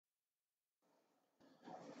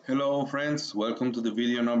Hello friends, welcome to the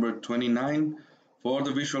video number 29 for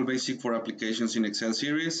the Visual Basic for Applications in Excel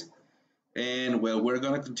series. And well, we're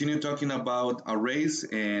going to continue talking about arrays,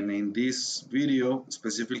 and in this video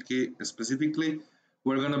specifically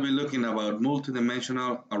we're going to be looking about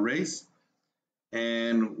multidimensional arrays.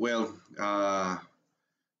 And well,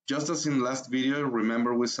 just as in last video,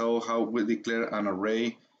 remember we saw how we declare an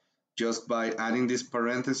array just by adding this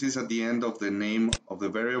parenthesis at the end of the name of the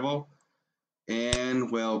variable.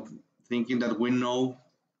 And well, thinking that we know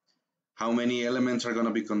how many elements are going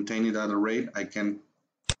to be contained in that array, I can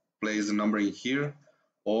place the number in here,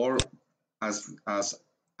 or as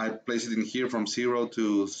I place it in here from 0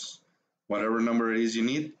 to whatever number it is you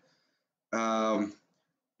need.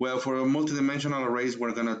 Well, for multidimensional arrays,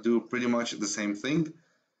 we're going to do pretty much the same thing.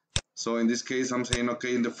 So in this case, I'm saying,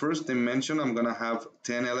 okay, in the first dimension, I'm going to have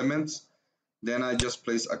 10 elements. Then I just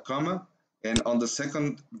place a comma. And on the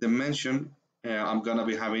second dimension, I'm going to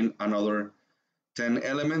be having another 10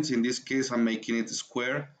 elements. In this case, I'm making it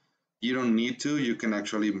square. You don't need to. You can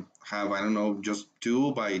actually have, I don't know, just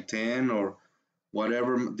 2 by 10 or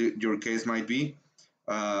whatever your case might be.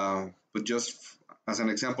 But just as an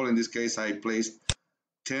example, in this case, I placed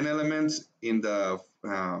 10 elements in the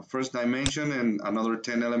first dimension and another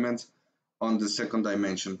 10 elements on the second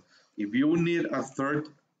dimension. If you need a third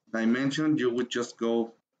dimension, you would just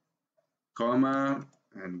go comma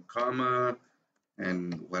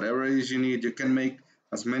and whatever it is you need. You can make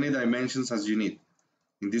as many dimensions as you need.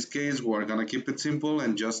 In this case, we're gonna keep it simple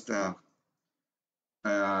and just make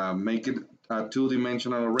it a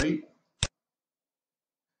two-dimensional array.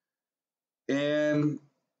 And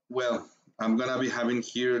well, I'm gonna be having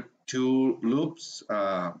here two loops.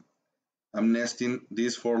 I'm nesting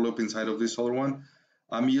this for loop inside of this other one.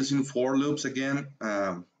 I'm using for loops again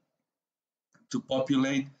to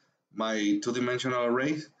populate my two-dimensional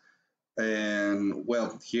array. And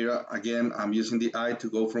well, here again, I'm using the I to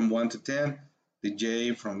go from 1 to 10, the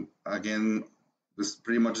J from, again, this is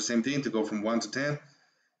pretty much the same thing, to go from 1 to 10.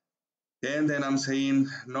 And then I'm saying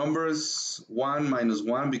numbers 1 minus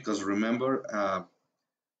 1, because remember,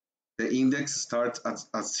 the index starts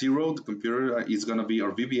at 0. The computer is going to be,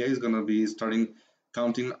 or VBA is going to be starting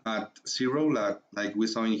counting at 0, like we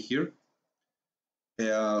saw in here.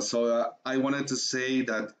 So I wanted to say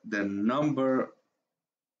that the number,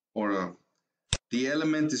 or the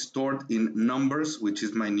element is stored in numbers, which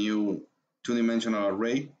is my new two-dimensional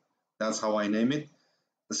array. That's how I name it.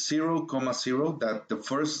 0, 0, that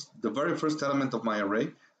the very first element of my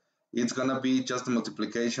array, it's gonna be just the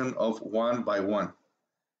multiplication of 1 by 1.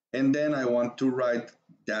 And then I want to write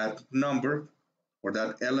that number or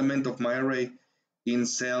that element of my array in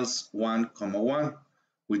cells 1, 1,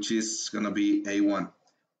 which is gonna be A1.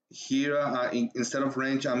 Here, instead of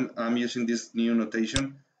range, I'm using this new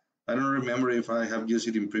notation. I don't remember if I have used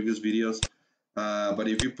it in previous videos, but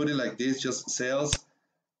if you put it like this, just cells,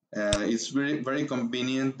 it's very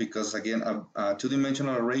convenient, because again, a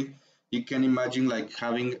two-dimensional array, you can imagine like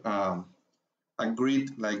having a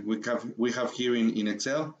grid like we have here in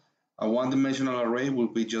Excel. A one-dimensional array will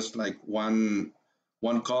be just like one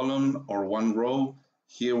column or one row.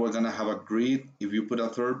 Here we're gonna have a grid. If you put a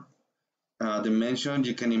third dimension,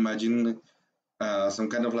 you can imagine some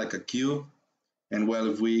kind of like a cube. And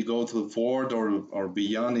well, if we go to the fourth or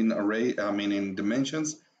beyond in array, I mean in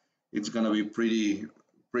dimensions, it's gonna be pretty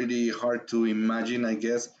hard to imagine, I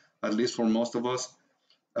guess, at least for most of us.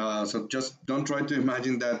 So just don't try to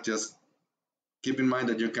imagine that. Just keep in mind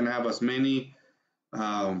that you can have as many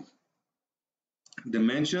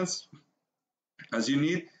dimensions as you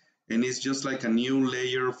need, and it's just like a new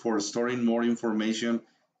layer for storing more information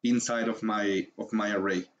inside of my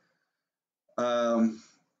array.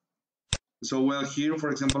 So well, here for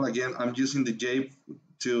example, again, I'm using the J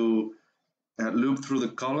to loop through the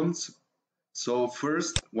columns. So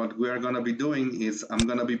first, what we are going to be doing is I'm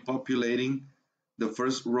going to be populating the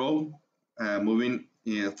first row, moving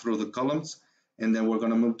through the columns, and then we're going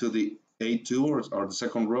to move to the A2 or the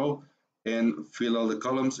second row and fill all the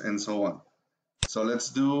columns and so on. So let's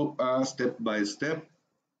do step by step.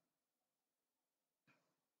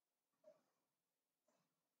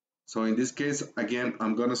 So in this case, again,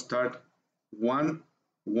 I'm going to start 1,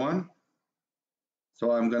 1.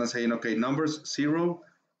 So I'm going to say, okay, numbers 0,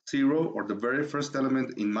 0, or the very first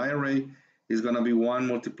element in my array is going to be 1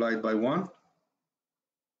 multiplied by 1.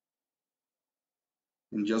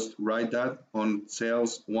 And just write that on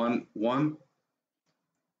cells 1, 1.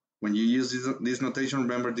 When you use this notation,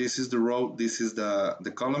 remember this is the row, this is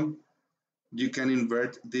the column. You can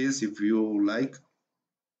invert this if you like.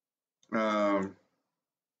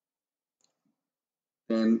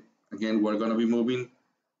 And again, we're going to be moving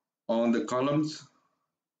on the columns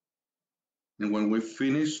And when we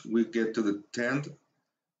finish, we get to the 10th.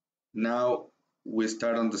 Now we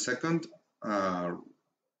start on uh,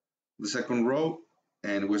 the second row,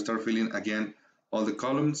 and we start filling again all the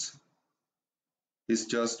columns. It's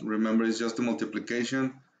just, remember, it's just the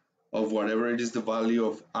multiplication of whatever it is the value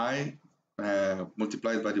of I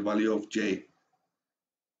multiplied by the value of j.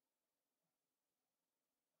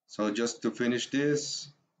 So just to finish this,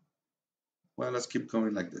 well, let's keep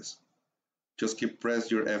going like this. Just keep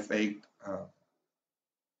press your F8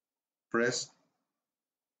 pressed,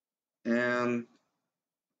 and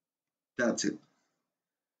that's it.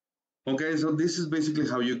 Okay, so this is basically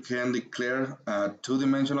how you can declare a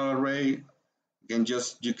two-dimensional array.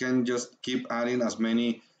 You can just keep adding as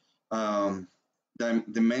many um,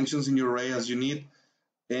 dimensions in your array as you need.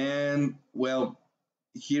 And well,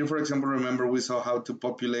 here, for example, remember we saw how to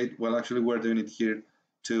populate. Well, actually, we're doing it here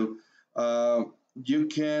too. You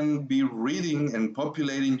can be reading and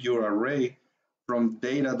populating your array from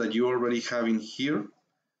data that you already have in here.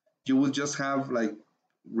 You will just have like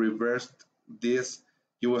reversed this.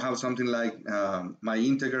 You will have something like my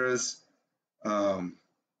integers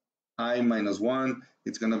I minus 1.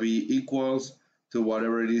 It's going to be equals to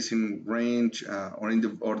whatever it is in range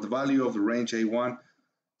or the value of the range A1.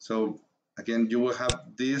 So again, you will have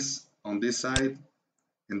this on this side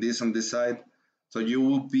and this on this side. So you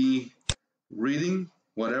will be reading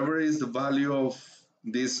whatever is the value of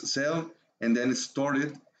this cell and then store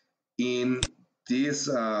it in this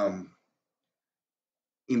um,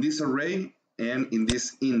 in this array and in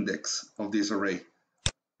this index of this array,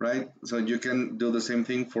 right? So you can do the same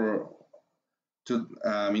thing for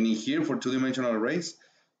meaning here for two-dimensional arrays.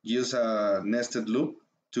 Use a nested loop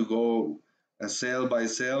to go cell by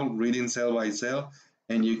cell, reading cell by cell,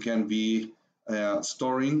 and you can be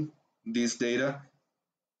storing this data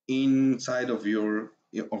inside of your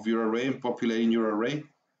array and populating your array.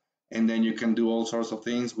 And then you can do all sorts of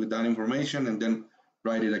things with that information and then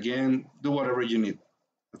write it again, do whatever you need.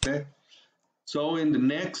 Okay. So in the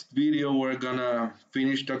next video, we're gonna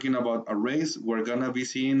finish talking about arrays. We're gonna be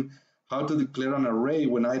seeing how to declare an array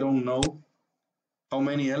when I don't know how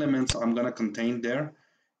many elements I'm gonna contain there.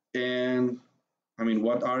 And I mean,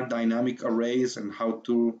 what are dynamic arrays and how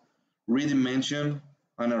to redimension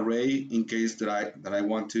an array in case that I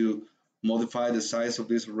want to modify the size of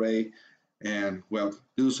this array and well,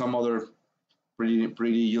 do some other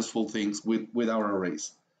pretty useful things with our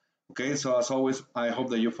arrays. Okay, so as always, I hope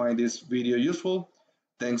that you find this video useful.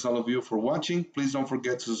 Thanks all of you for watching. Please don't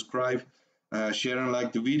forget to subscribe, share and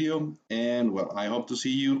like the video. And well, I hope to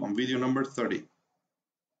see you on video number 30.